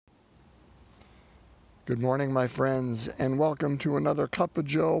Good morning, my friends, and welcome to another Cup of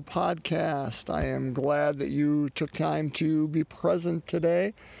Joe podcast. I am glad that you took time to be present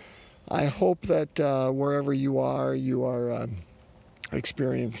today. I hope that wherever you are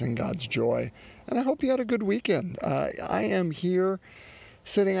experiencing God's joy, and I hope you had a good weekend. I am here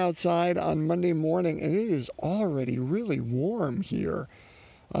sitting outside on Monday morning, and it is already really warm here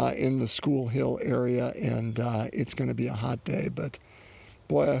in the School Hill area, and it's going to be a hot day, but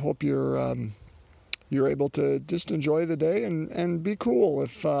boy, I hope you're able to just enjoy the day and be cool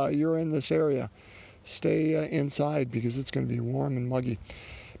if you're in this area. Stay inside because it's going to be warm and muggy.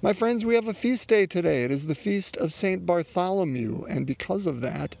 My friends, we have a feast day today. It is the Feast of St. Bartholomew, and because of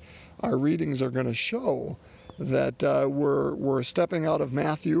that, our readings are going to show that we're stepping out of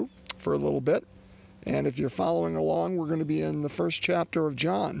Matthew for a little bit. And if you're following along, we're going to be in the first chapter of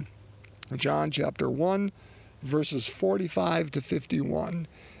John. John chapter 1, verses 45 to 51.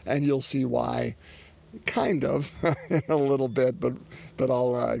 And you'll see why, kind of, in a little bit, but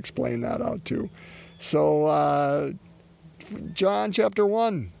I'll explain that out too. So, John chapter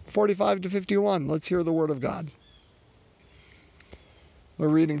 1, 45 to 51. Let's hear the word of God. A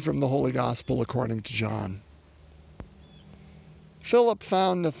reading from the Holy Gospel according to John. Philip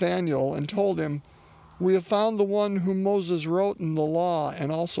found Nathanael and told him, "We have found the one whom Moses wrote in the law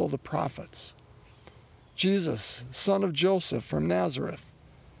and also the prophets, Jesus, son of Joseph from Nazareth."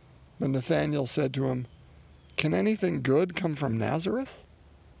 But Nathanael said to him, "Can anything good come from Nazareth?"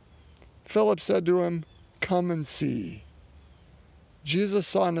 Philip said to him, "Come and see." Jesus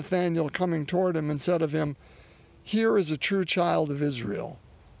saw Nathanael coming toward him and said of him, "Here is a true child of Israel.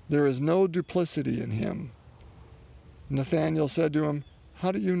 There is no duplicity in him." Nathanael said to him,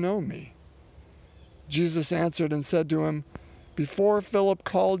 "How do you know me?" Jesus answered and said to him, "Before Philip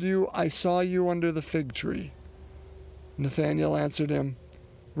called you, I saw you under the fig tree." Nathanael answered him,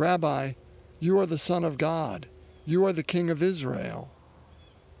 "Rabbi, you are the Son of God. You are the King of Israel."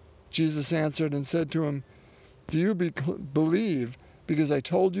 Jesus answered and said to him, "Do you believe because I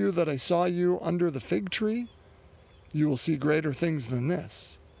told you that I saw you under the fig tree? You will see greater things than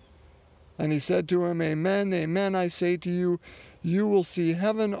this." And he said to him, "Amen, amen, I say to you, you will see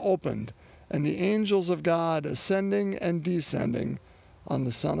heaven opened and the angels of God ascending and descending on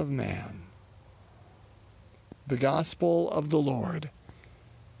the Son of Man." The Gospel of the Lord.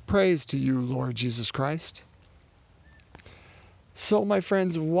 Praise to you, Lord Jesus Christ. So, my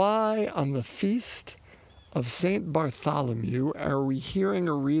friends, why on the Feast of St. Bartholomew are we hearing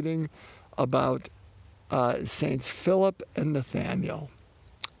a reading about Saints Philip and Nathanael?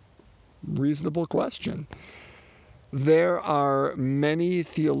 Reasonable question. There are many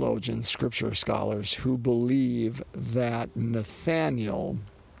theologians, scripture scholars, who believe that Nathanael,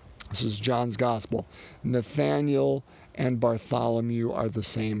 this is John's Gospel, Nathanael and Bartholomew are the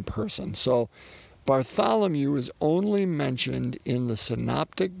same person. So Bartholomew is only mentioned in the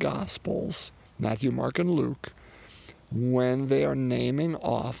Synoptic Gospels, Matthew, Mark, and Luke, when they are naming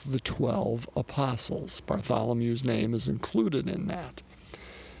off the 12 apostles. Bartholomew's name is included in that.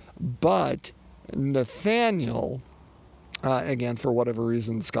 But Nathanael, again, for whatever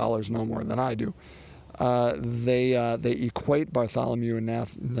reason, scholars know more than I do, they equate Bartholomew and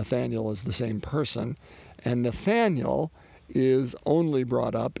Nathanael as the same person, and Nathanael is only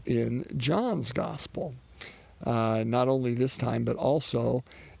brought up in John's Gospel, not only this time, but also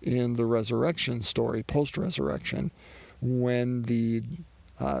in the resurrection story, post-resurrection, when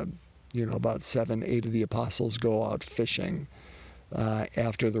about 7, 8 of the apostles go out fishing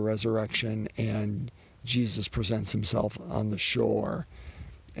after the resurrection, and Jesus presents himself on the shore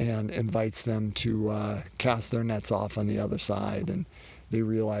and invites them to cast their nets off on the other side, and they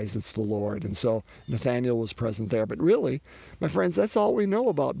realize it's the Lord. And so Nathanael was present there. But really, my friends, that's all we know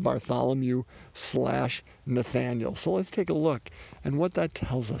about Bartholomew/Nathanael. So let's take a look and what that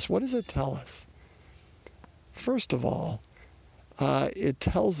tells us. What does it tell us? First of all, it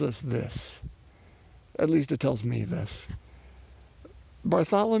tells us this. At least it tells me this.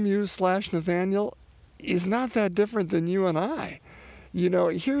 Bartholomew/Nathanael is not that different than you and I. You know,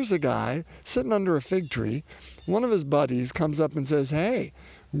 here's a guy sitting under a fig tree. One of his buddies comes up and says, "Hey,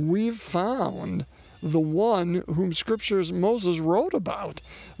 we've found the one whom Scriptures Moses wrote about,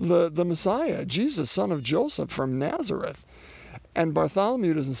 the Messiah, Jesus, son of Joseph from Nazareth." And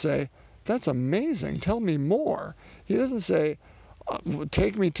Bartholomew doesn't say, "That's amazing, tell me more." He doesn't say,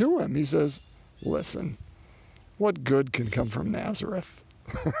 "Take me to him." He says, "Listen, what good can come from Nazareth?"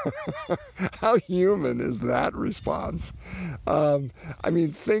 How human is that response?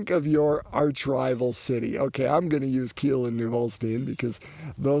 Think of your arch-rival city. Okay, I'm going to use Kiel and New Holstein because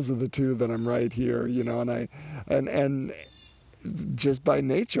those are the two that I'm right here, and just by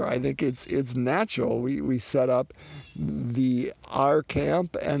nature, I think it's natural. We set up the our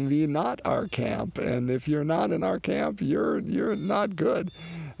camp and the not our camp, and if you're not in our camp, you're not good.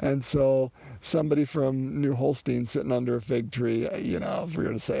 And so somebody from New Holstein sitting under a fig tree, if we're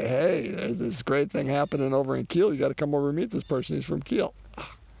going to say, hey, there's this great thing happening over in Kiel, you got to come over and meet this person. He's from Kiel.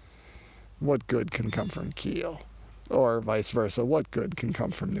 What good can come from Kiel? Or vice versa, what good can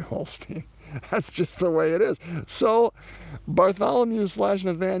come from New Holstein? That's just the way it is. So Bartholomew /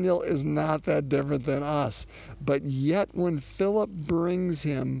 Nathaniel is not that different than us. But yet when Philip brings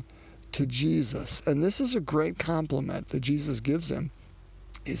him to Jesus, and this is a great compliment that Jesus gives him,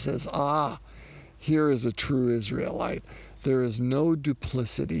 he says, here is a true Israelite. There is no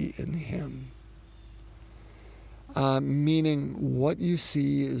duplicity in him. Meaning what you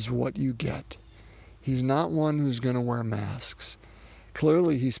see is what you get. He's not one who's going to wear masks.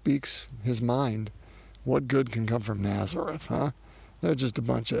 Clearly he speaks his mind. What good can come from Nazareth, huh? They're just a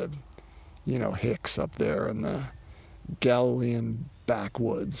bunch of, hicks up there in the Galilean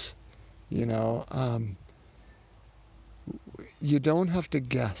backwoods. You don't have to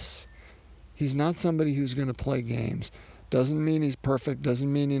guess. He's not somebody who's going to play games. Doesn't mean he's perfect.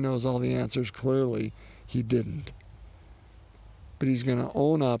 Doesn't mean he knows all the answers. Clearly, he didn't. But he's going to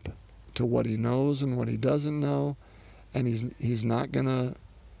own up to what he knows and what he doesn't know, and he's not going to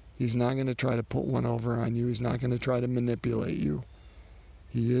try to put one over on you. He's not going to try to manipulate you.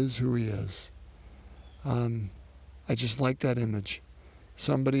 He is who he is. I just like that image.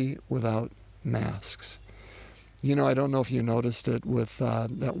 Somebody without masks. I don't know if you noticed it with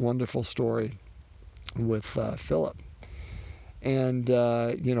that wonderful story with Philip. And,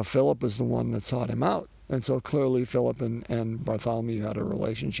 Philip was the one that sought him out. And so clearly Philip and Bartholomew had a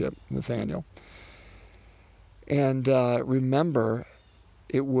relationship, Nathaniel. And remember,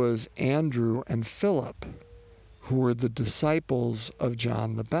 it was Andrew and Philip who were the disciples of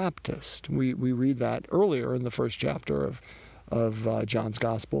John the Baptist. We read that earlier in the first chapter of John's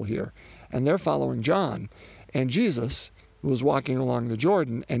Gospel here. And they're following John. And Jesus was walking along the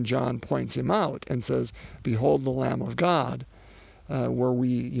Jordan, and John points him out and says, behold the Lamb of God, where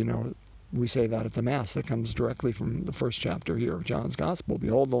we say that at the Mass. That comes directly from the first chapter here of John's Gospel.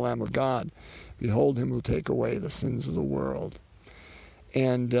 Behold the Lamb of God. Behold him who take away the sins of the world.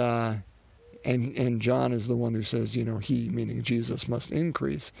 And John is the one who says, he, meaning Jesus, must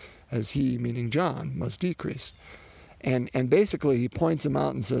increase, as he, meaning John, must decrease. And basically he points him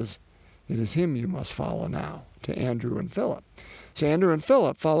out and says, it is him you must follow now, to Andrew and Philip. So Andrew and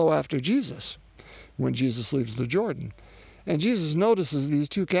Philip follow after Jesus when Jesus leaves the Jordan. And Jesus notices these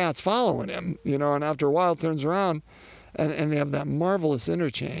two cats following him, and after a while turns around and they have that marvelous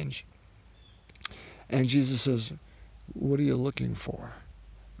interchange. And Jesus says, what are you looking for?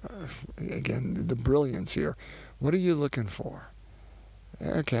 Again, the brilliance here. What are you looking for?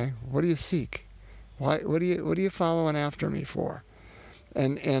 Okay, what do you seek? What are you following after me for?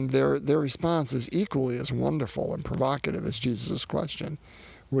 And their response is equally as wonderful and provocative as Jesus' question,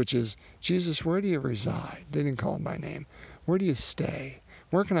 which is, Jesus, where do you reside? They didn't call him by name. Where do you stay?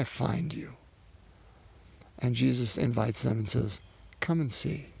 Where can I find you? And Jesus invites them and says, come and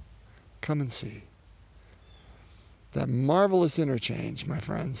see. Come and see. That marvelous interchange, my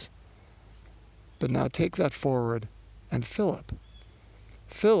friends. But now take that forward, and Philip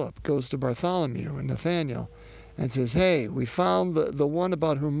goes to Bartholomew and Nathaniel and says, hey, we found the one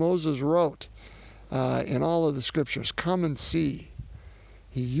about whom Moses wrote in all of the scriptures. Come and see.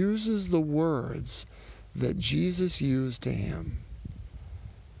 He uses the words that Jesus used to him.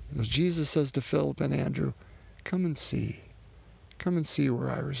 As Jesus says to Philip and Andrew, come and see. Come and see where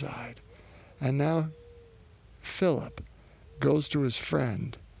I reside. And now Philip goes to his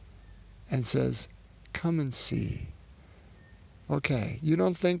friend and says, come and see. Okay, you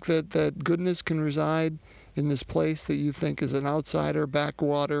don't think that goodness can reside in this place that you think is an outsider,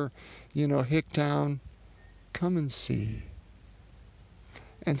 backwater, hick town? Come and see.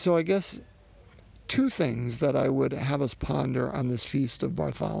 And so I guess two things that I would have us ponder on this Feast of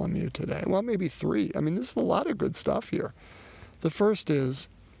Bartholomew today. Well, maybe three. I mean, there's a lot of good stuff here. The first is,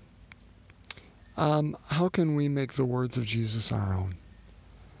 how can we make the words of Jesus our own?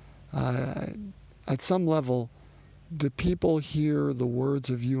 At some level, do people hear the words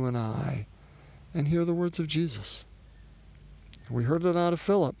of you and I and hear the words of Jesus? We heard it out of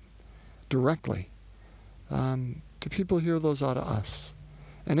Philip directly. Do people hear those out of us?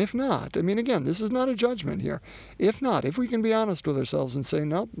 And if not, I mean, again, this is not a judgment here. If not, if we can be honest with ourselves and say,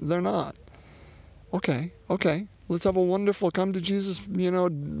 nope, they're not. Okay, let's have a wonderful come to Jesus,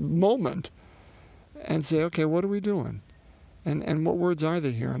 moment and say, okay, what are we doing? And what words are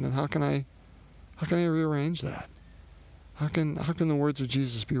they hearing? And how can I rearrange that? How can the words of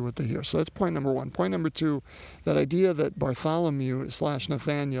Jesus be what they hear? So that's point number one. Point number two, that idea that Bartholomew /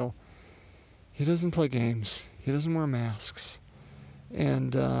 Nathaniel, he doesn't play games. He doesn't wear masks.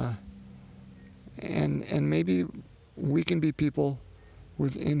 And maybe we can be people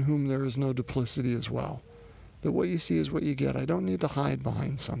within whom there is no duplicity as well. That what you see is what you get. I don't need to hide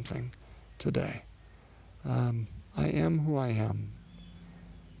behind something today. I am who I am.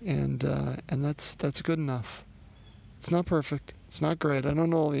 And that's good enough. It's not perfect. It's not great. I don't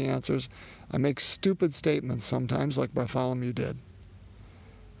know all the answers. I make stupid statements sometimes, like Bartholomew did.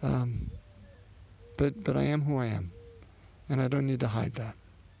 But I am who I am. And I don't need to hide that.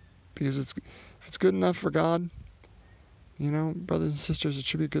 Because if it's good enough for God, brothers and sisters, it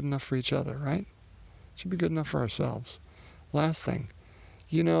should be good enough for each other, right? It should be good enough for ourselves. Last thing,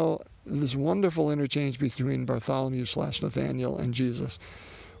 this wonderful interchange between Bartholomew / Nathaniel and Jesus,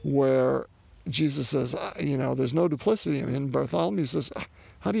 where Jesus says, there's no duplicity. And Bartholomew says,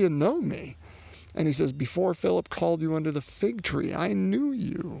 how do you know me? And he says, before Philip called you under the fig tree, I knew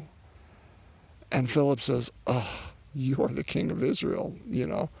you. And Philip says, you are the King of Israel,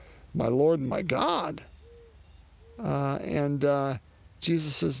 my Lord and my God. And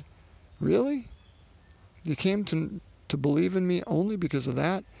Jesus says, really? You came to believe in me only because of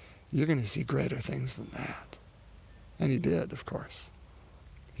that? You're going to see greater things than that. And he did, of course.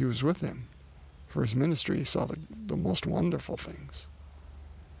 He was with him. For his ministry, he saw the most wonderful things.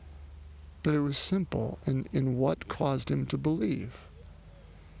 But it was simple in what caused him to believe.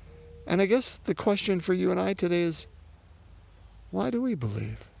 And I guess the question for you and I today is, why do we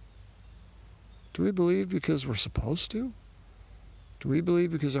believe? Do we believe because we're supposed to? Do we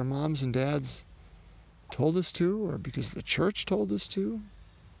believe because our moms and dads told us to, or because the church told us to?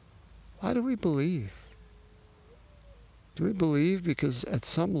 Why do we believe? Do we believe because at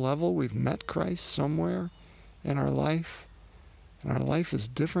some level we've met Christ somewhere in our life, and our life is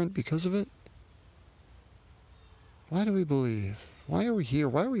different because of it? Why do we believe? Why are we here?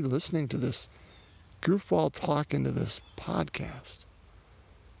 Why are we listening to this goofball talk into this podcast?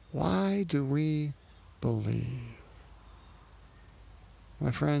 Why do we believe?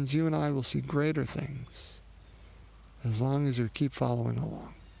 My friends, you and I will see greater things as long as we keep following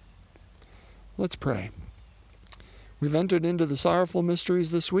along. Let's pray. We've entered into the sorrowful mysteries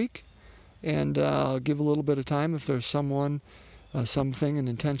this week, and I'll give a little bit of time if there's someone, something, an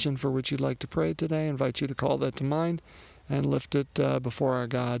intention for which you'd like to pray today. I invite you to call that to mind and lift it before our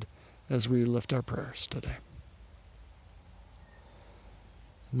God as we lift our prayers today.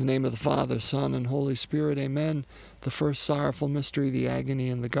 In the name of the Father, Son, and Holy Spirit, amen. The first sorrowful mystery, the agony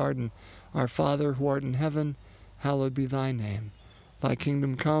in the garden. Our Father, who art in heaven, hallowed be thy name. Thy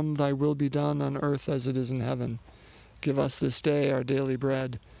kingdom come, thy will be done on earth as it is in heaven. Give us this day our daily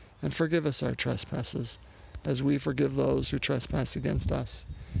bread, and forgive us our trespasses, as we forgive those who trespass against us.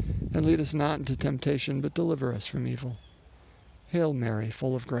 And lead us not into temptation, but deliver us from evil. Hail Mary,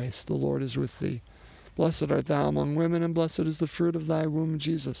 full of grace, the Lord is with thee. Blessed art thou among women, and blessed is the fruit of thy womb,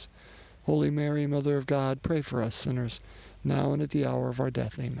 Jesus. Holy Mary, Mother of God, pray for us sinners, now and at the hour of our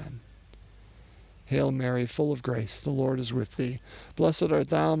death. Amen. Hail Mary, full of grace, the Lord is with thee. Blessed art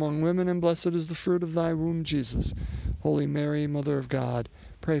thou among women, and blessed is the fruit of thy womb, Jesus. Holy Mary, Mother of God,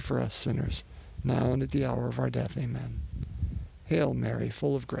 pray for us sinners, now and at the hour of our death. Amen. Hail Mary,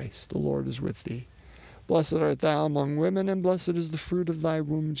 full of grace, the Lord is with thee. Blessed art thou among women, and blessed is the fruit of thy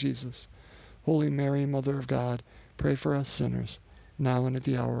womb, Jesus. Holy Mary, Mother of God, pray for us sinners, now and at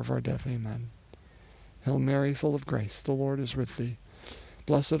the hour of our death. Amen. Hail Mary, full of grace, the Lord is with thee.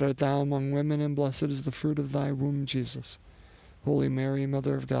 Blessed art thou among women, and blessed is the fruit of thy womb, Jesus. Holy Mary,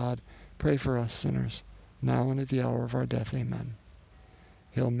 Mother of God, pray for us sinners, now and at the hour of our death. Amen.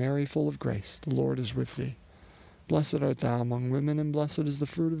 Hail Mary, full of grace, the Lord is with thee. Blessed art thou among women, and blessed is the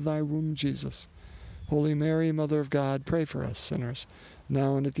fruit of thy womb, Jesus. Holy Mary, Mother of God, pray for us sinners,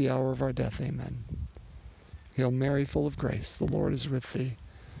 now and at the hour of our death. Amen. Hail Mary, full of grace, the Lord is with thee.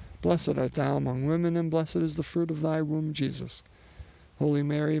 Blessed art thou among women, and blessed is the fruit of thy womb, Jesus. Holy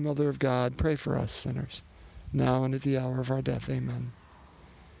Mary, Mother of God, pray for us sinners, now and at the hour of our death. Amen.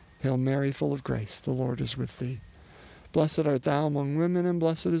 Hail Mary, full of grace, the Lord is with thee. Blessed art thou among women, and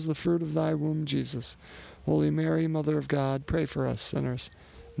blessed is the fruit of thy womb, Jesus. Holy Mary, Mother of God, pray for us sinners,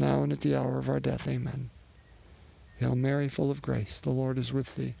 now and at the hour of our death. Amen. Hail Mary, full of grace, the Lord is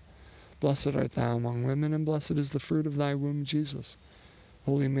with thee. Blessed art thou among women, and blessed is the fruit of thy womb, Jesus.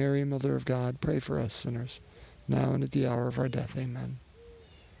 Holy Mary, Mother of God, pray for us sinners, now and at the hour of our death. Amen.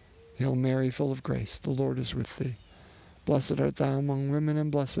 Hail Mary, full of grace, the Lord is with thee. Blessed art thou among women,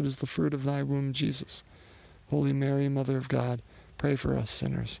 and blessed is the fruit of thy womb, Jesus. Holy Mary, Mother of God, pray for us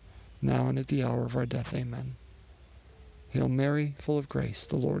sinners, now and at the hour of our death. Amen. Hail Mary, full of grace,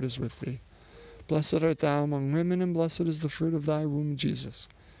 the Lord is with thee. Blessed art thou among women, and blessed is the fruit of thy womb, Jesus.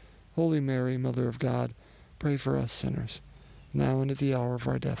 Holy Mary, Mother of God, pray for us sinners, now and at the hour of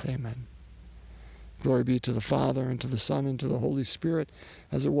our death. Amen. Glory be to the Father, and to the Son, and to the Holy Spirit,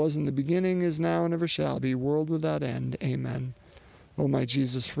 as it was in the beginning, is now, and ever shall be, world without end. Amen. O my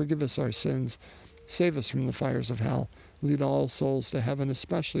Jesus, forgive us our sins, save us from the fires of hell, lead all souls to heaven,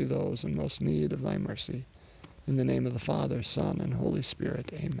 especially those in most need of thy mercy. In the name of the Father, Son, and Holy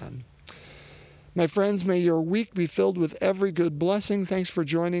Spirit. Amen. My friends, may your week be filled with every good blessing. Thanks for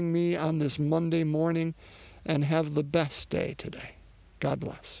joining me on this Monday morning, and have the best day today. God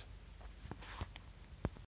bless.